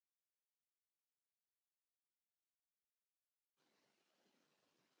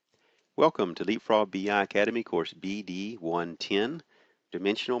Welcome to LeapFrog BI Academy course BD 110,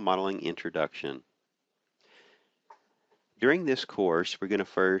 Dimensional Modeling Introduction. During this course, we're going to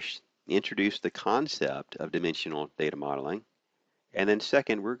first introduce the concept of dimensional data modeling, and then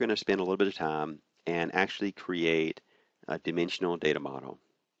second, we're going to spend a little bit of time and actually create a dimensional data model.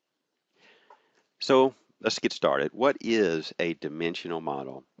 So let's get started. What is a dimensional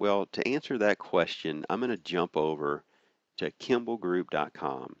model? Well, to answer that question, I'm going to jump over to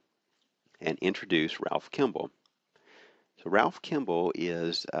kimballgroup.com and introduce Ralph Kimball. So Ralph Kimball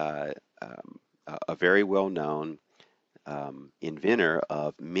is a very well-known inventor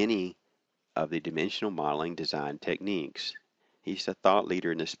of many of the dimensional modeling design techniques. He's a thought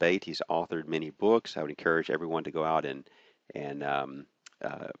leader in the space. He's authored many books. I would encourage everyone to go out and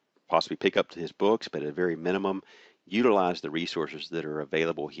possibly pick up his books, but at a very minimum, utilize the resources that are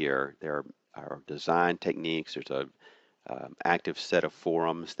available here. There are design techniques. There's a active set of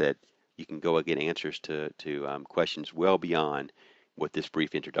forums that you can go and get answers to questions well beyond what this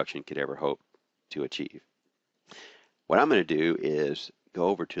brief introduction could ever hope to achieve. What I'm going to do is go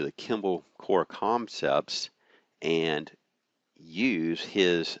over to the Kimball core concepts and use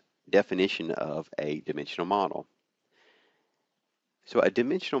his definition of a dimensional model. So a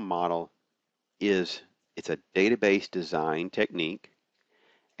dimensional model it's a database design technique,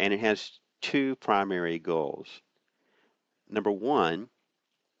 and it has two primary goals. Number one,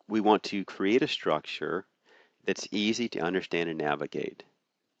 we want to create a structure that's easy to understand and navigate.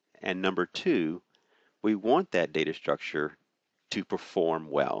 And number two, we want that data structure to perform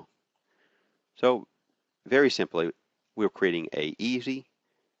well. So very simply, we're creating an easy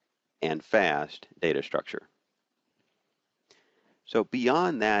and fast data structure. So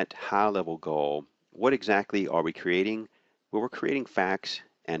beyond that high-level goal, what exactly are we creating? Well, we're creating facts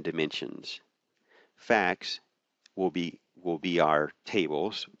and dimensions. Facts will be our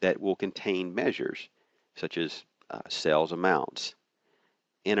tables that will contain measures such as sales amounts.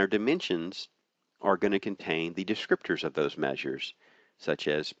 And our dimensions are going to contain the descriptors of those measures such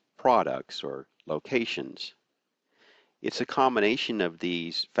as products or locations. It's a combination of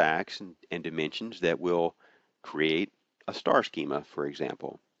these facts and dimensions that will create a star schema, for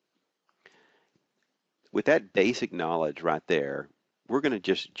example. With that basic knowledge right there, we're going to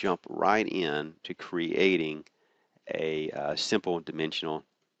just jump right in to creating a simple dimensional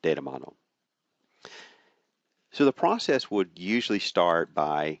data model. So the process would usually start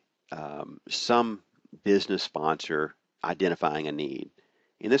by some business sponsor identifying a need.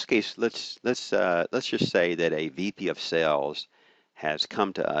 In this case, let's just say that a VP of sales has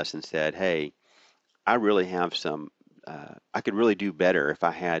come to us and said, "Hey, I really have some. I could really do better if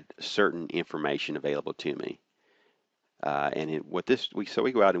I had certain information available to me." So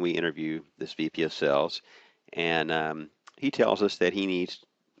we go out and we interview this VP of sales. And he tells us that he needs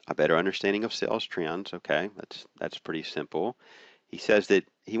a better understanding of sales trends. Okay, that's pretty simple. He says that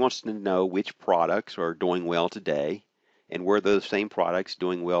he wants to know which products are doing well today, and were those same products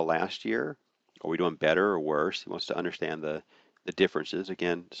doing well last year? Are we doing better or worse? He wants to understand the differences.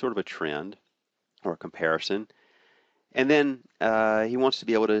 Again, sort of a trend or a comparison. And then he wants to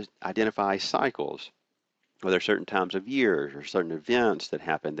be able to identify cycles. Are there certain times of years or certain events that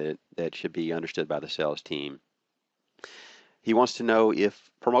happen that should be understood by the sales team? He wants to know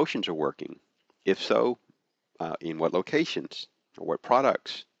if promotions are working. If so, in what locations or what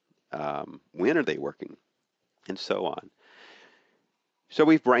products? When are they working? And so on. So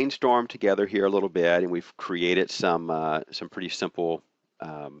we've brainstormed together here a little bit, and we've created some pretty simple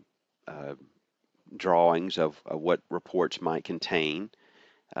drawings of what reports might contain.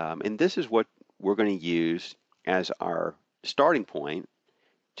 And this is what we're going to use as our starting point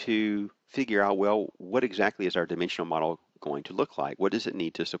to figure out, well, what exactly is our dimensional model going to look like? What does it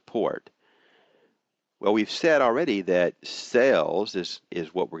need to support? Well, we've said already that sales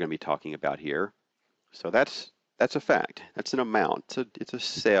is what we're going to be talking about here. So that's a fact. That's an amount. It's a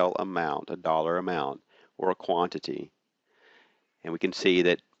sale amount, a dollar amount, or a quantity. And we can see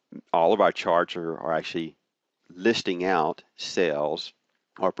that all of our charts are actually listing out sales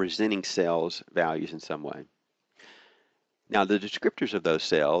or presenting sales values in some way. Now, the descriptors of those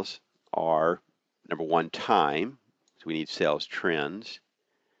sales are, number one, time. So we need sales trends.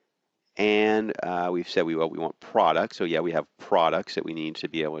 And we've said we want products. So yeah, we have products that we need to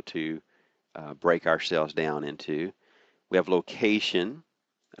be able to break our sales down into. We have location.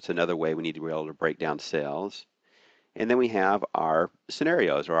 That's another way we need to be able to break down sales. And then we have our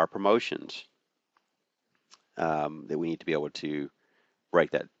scenarios or our promotions that we need to be able to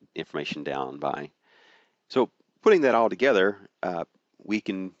break that information down by. So putting that all together, we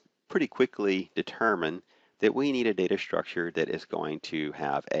can pretty quickly determine that we need a data structure that is going to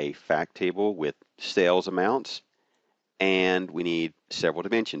have a fact table with sales amounts, and we need several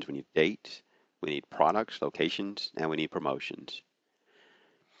dimensions. We need dates, we need products, locations, and we need promotions.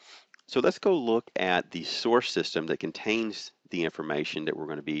 So let's go look at the source system that contains the information that we're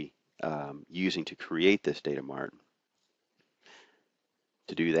going to be using to create this data mart.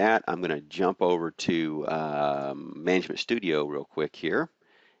 To do that, I'm going to jump over to Management Studio real quick here,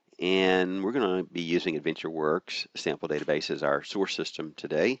 and we're going to be using AdventureWorks sample database as our source system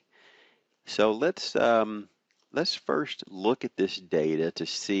today. So let's first look at this data to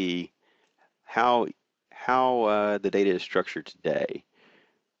see how the data is structured today.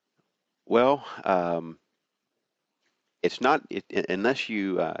 Well, it's not, unless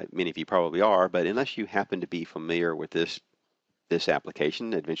you, many of you probably are, but unless you happen to be familiar with this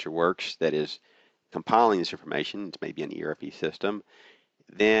application, AdventureWorks, that is compiling this information, it's maybe an ERP system,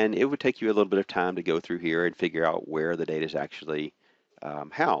 then it would take you a little bit of time to go through here and figure out where the data is actually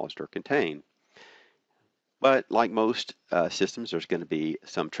housed or contained. But like most systems, there's going to be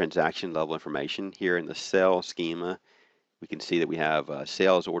some transaction level information. Here in the cell schema, we can see that we have a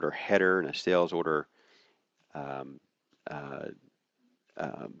sales order header and a sales order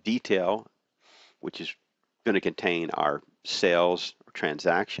detail, which is going to contain our sales or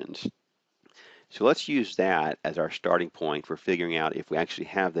transactions. So let's use that as our starting point for figuring out if we actually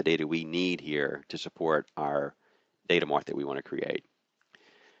have the data we need here to support our data mart that we want to create.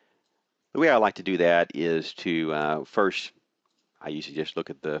 The way I like to do that is to first, I usually just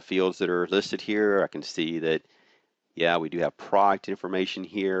look at the fields that are listed here. I can see that, yeah, we do have product information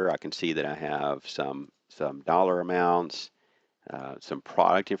here. I can see that I have some dollar amounts, some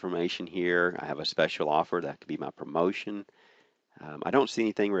product information here. I have a special offer. That could be my promotion. I don't see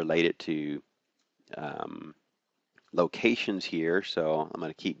anything related to locations here, so I'm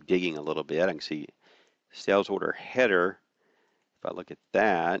going to keep digging a little bit. I can see sales order header. If I look at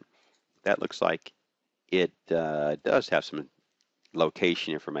that, that looks like it does have some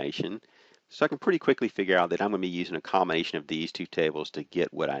location information. So I can pretty quickly figure out that I'm going to be using a combination of these two tables to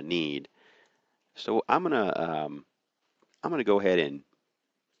get what I need. So I'm going to go ahead and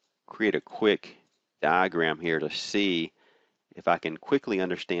create a quick diagram here to see if I can quickly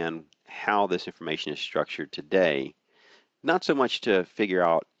understand how this information is structured today. Not so much to figure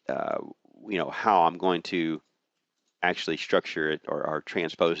out how I'm going to actually structure it or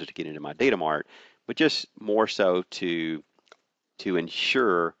transpose it to get into my data mart, but just more so to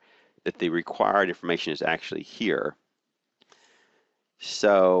ensure that the required information is actually here.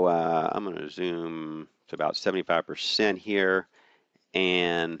 So I'm going to zoom to about 75% here.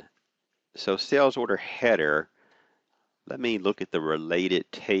 And so sales order header, let me look at the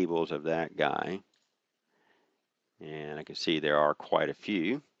related tables of that guy. And I can see there are quite a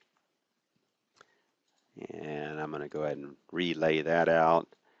few. And I'm going to go ahead and relay that out.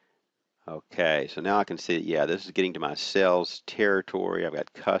 Okay, so now I can see, yeah, this is getting to my sales territory. I've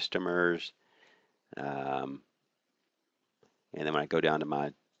got customers. And then when I go down to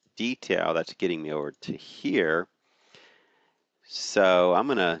my detail, that's getting me over to here. So I'm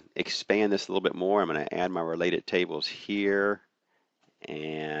going to expand this a little bit more. I'm going to add my related tables here.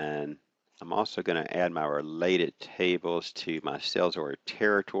 And I'm also going to add my related tables to my sales order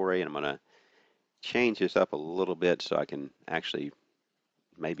territory. And I'm going to change this up a little bit so I can actually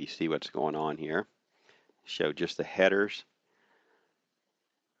maybe see what's going on here. Show just the headers.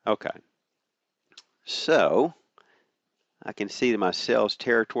 Okay. So I can see that my sales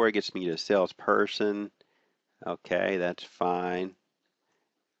territory gets me to salesperson. Okay, that's fine.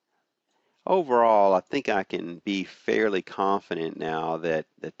 Overall, I think I can be fairly confident now that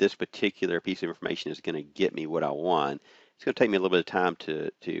this particular piece of information is going to get me what I want. It's going to take me a little bit of time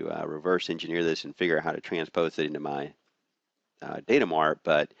to reverse engineer this and figure out how to transpose it into my data mart,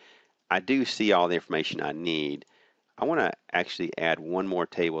 but I do see all the information I need. I want to actually add one more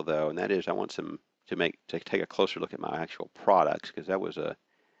table though, and that is I want to take a closer look at my actual products, because that was a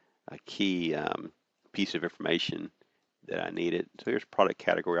key piece of information that I needed. So here's product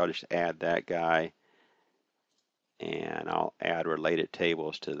category. I'll just add that guy, and I'll add related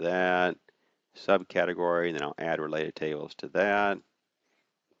tables to that. Subcategory, and then I'll add related tables to that.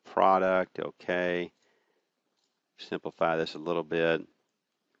 Product, okay. Simplify this a little bit.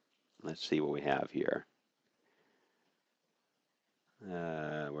 Let's see what we have here.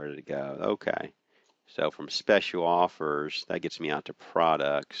 Where did it go? Okay. So from special offers, that gets me out to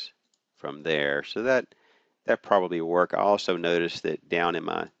products from there. So that probably will work. I also noticed that down in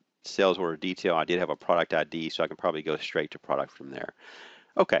my sales order detail, I did have a product ID, so I can probably go straight to product from there.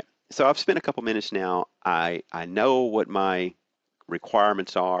 Okay, so I've spent a couple minutes now. I know what my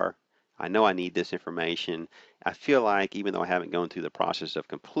requirements are. I know I need this information. I feel like even though I haven't gone through the process of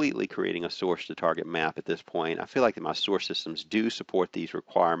completely creating a source to target map at this point, I feel like that my source systems do support these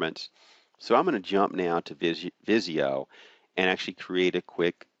requirements. So I'm going to jump now to Visio and actually create a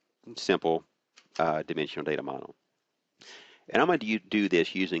quick, simple dimensional data model. And I'm going to do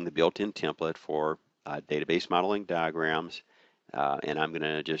this using the built-in template for database modeling diagrams. And I'm going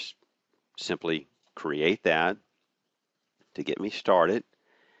to just simply create that to get me started.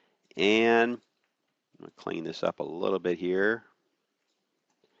 And I'm going to clean this up a little bit here.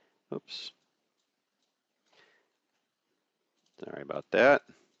 Oops. Sorry about that.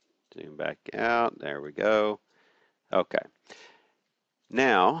 Zoom back out. There we go. Okay.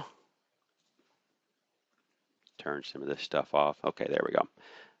 Now, turn some of this stuff off. Okay, there we go.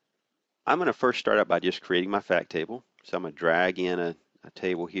 I'm going to first start out by just creating my fact table. So I'm going to drag in a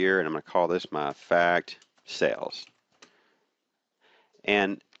table here, and I'm going to call this my fact sales.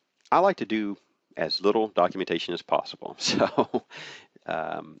 And I like to do as little documentation as possible. So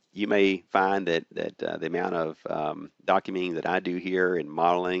you may find that the amount of documenting that I do here in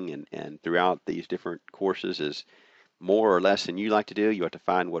modeling and throughout these different courses is more or less than you like to do. You have to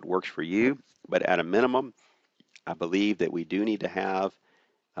find what works for you. But at a minimum, I believe that we do need to have,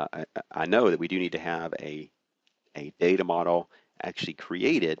 I know that we do need to have a data model actually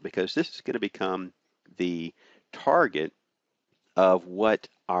created, because this is going to become the target of what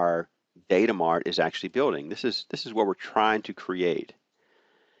our data mart is actually building. This is what we're trying to create.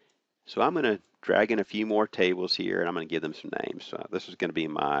 So I'm going to drag in a few more tables here, and I'm going to give them some names. So this is going to be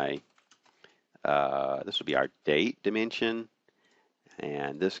my, this will be our date dimension,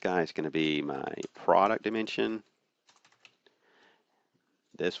 and this guy is going to be my product dimension.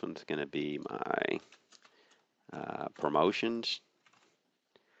 This one's going to be my promotions,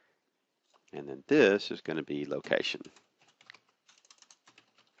 and then this is going to be location.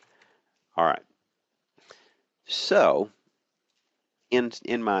 All right. So in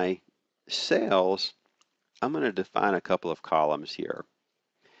my sales, I'm going to define a couple of columns here.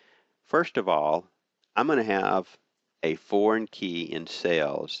 First of all, I'm going to have a foreign key in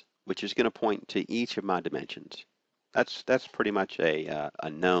sales, which is going to point to each of my dimensions. That's pretty much a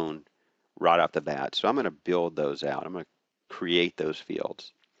known right off the bat. So I'm going to build those out. I'm going to create those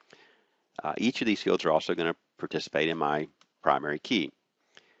fields. Each of these fields are also going to participate in my primary key.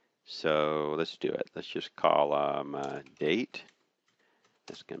 So let's do it. Let's just call date.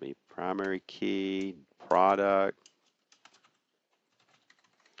 That's going to be primary key, product,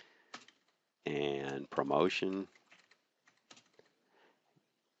 and promotion,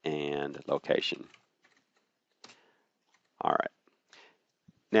 and location. All right.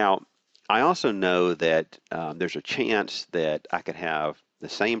 Now, I also know that there's a chance that I could have the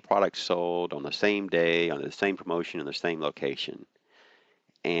same product sold on the same day, on the same promotion, in the same location.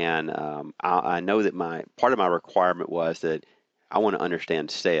 And I know that part of my requirement was that I want to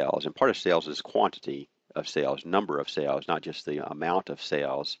understand sales, and part of sales is quantity of sales, number of sales, not just the amount of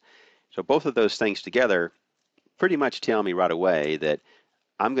sales. So both of those things together pretty much tell me right away that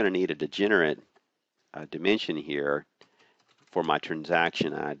I'm going to need a degenerate dimension here for my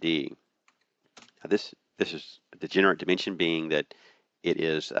transaction ID. Now this is a degenerate dimension, being that it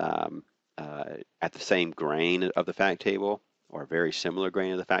is at the same grain of the fact table, or a very similar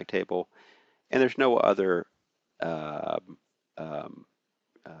grain of the fact table, and there's no other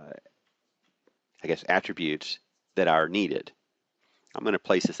I guess attributes that are needed. I'm going to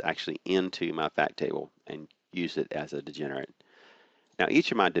place this actually into my fact table and use it as a degenerate. Now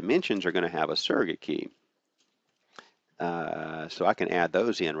each of my dimensions are going to have a surrogate key. So I can add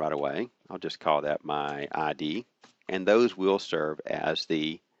those in right away. I'll just call that my ID, and those will serve as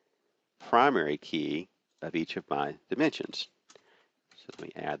the primary key of each of my dimensions. So let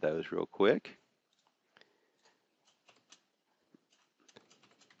me add those real quick.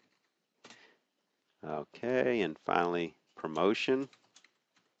 Okay, and finally promotion.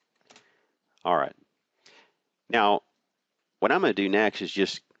 All right. Now, what I'm going to do next is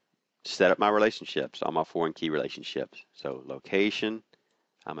just set up my relationships, all my foreign key relationships. So location,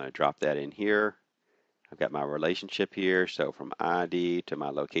 I'm going to drop that in here. I've got my relationship here, so from ID to my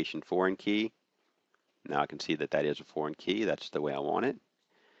location foreign key. Now I can see that that is a foreign key. That's the way I want it.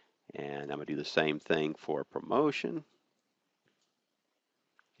 And I'm going to do the same thing for promotion.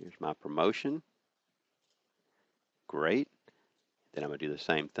 Here's my promotion. Great. Then I'm going to do the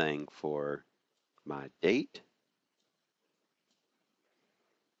same thing for my date.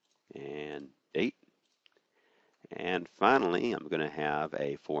 And date. And finally, I'm going to have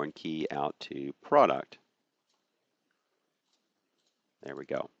a foreign key out to product. There we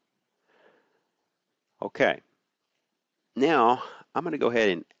go. Okay. Now, I'm going to go ahead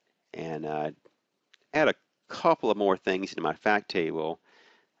and and add a couple of more things into my fact table,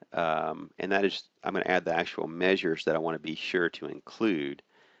 and that is I'm going to add the actual measures that I want to be sure to include.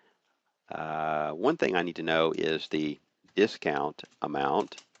 One thing I need to know is the discount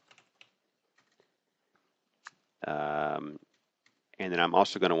amount, and then I'm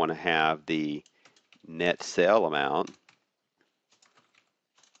also going to want to have the net sale amount.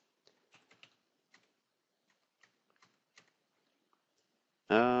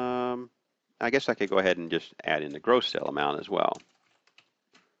 I guess I could go ahead and just add in the gross sale amount as well.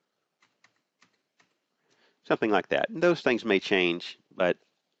 Something like that. And those things may change, but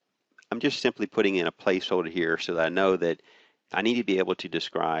I'm just simply putting in a placeholder here so that I know that I need to be able to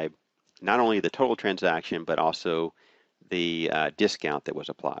describe not only the total transaction, but also the discount that was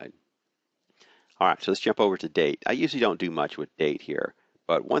applied. All right, so let's jump over to date. I usually don't do much with date here,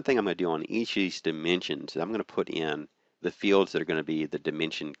 but one thing I'm going to do on each of these dimensions is I'm going to put in the fields that are going to be the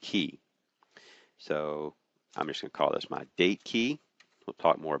dimension key. So I'm just going to call this my date key. We'll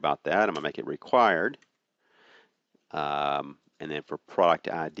talk more about that. I'm going to make it required. And then for product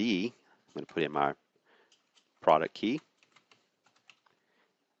ID, I'm going to put in my product key.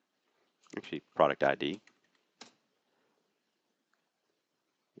 Actually, product ID.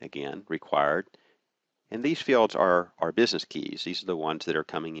 Again, required. And these fields are business keys. These are the ones that are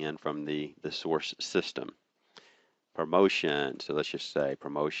coming in from the source system. Promotion, so let's just say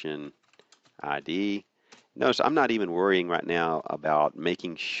promotion ID. Notice I'm not even worrying right now about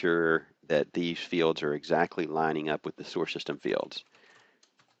making sure that these fields are exactly lining up with the source system fields.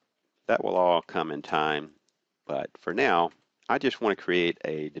 That will all come in time, but for now, I just want to create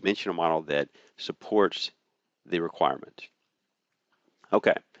a dimensional model that supports the requirement.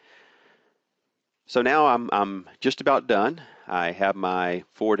 Okay, so now I'm just about done. I have my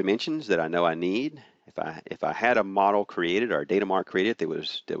 4 dimensions that I know I need. If I had a model created or a data mart created that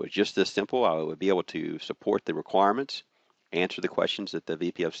was just this simple, I would be able to support the requirements, answer the questions that the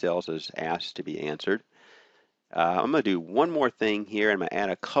VP of Sales has asked to be answered. I'm going to do one more thing here. I'm going to add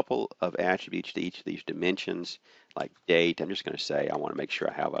a couple of attributes to each of these dimensions, like date. I'm just going to say I want to make sure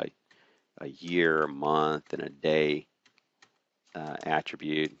I have a year, a month, and a day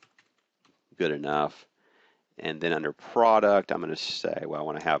attribute. Good enough. And then under product, I'm going to say, well, I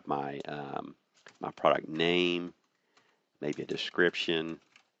want to have my my product name, maybe a description,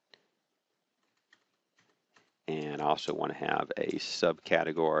 and I also want to have a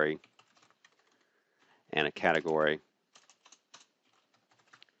subcategory and a category.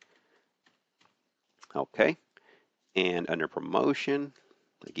 Okay, and under promotion,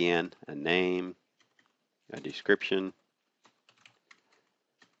 again, a name, a description,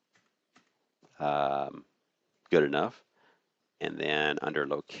 good enough. And then under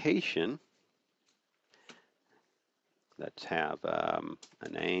location, let's have a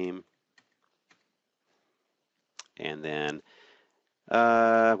name, and then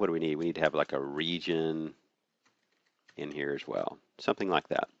what do we need? We need to have like a region in here as well, something like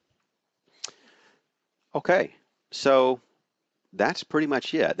that. Okay, so that's pretty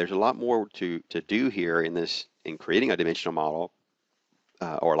much it. There's a lot more to do here in creating a dimensional model,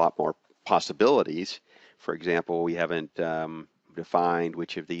 or a lot more possibilities. For example, we haven't defined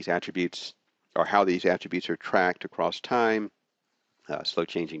which of these attributes or how these attributes are tracked across time, slow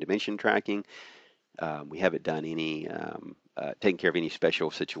changing dimension tracking. We haven't done any taking care of any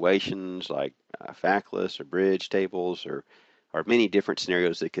special situations like factless or bridge tables or many different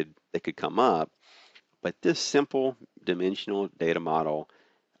scenarios that could come up. But this simple dimensional data model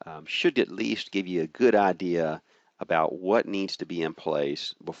should at least give you a good idea about what needs to be in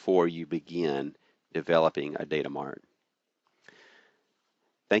place before you begin developing a data mart.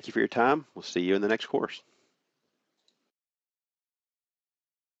 Thank you for your time. We'll see you in the next course.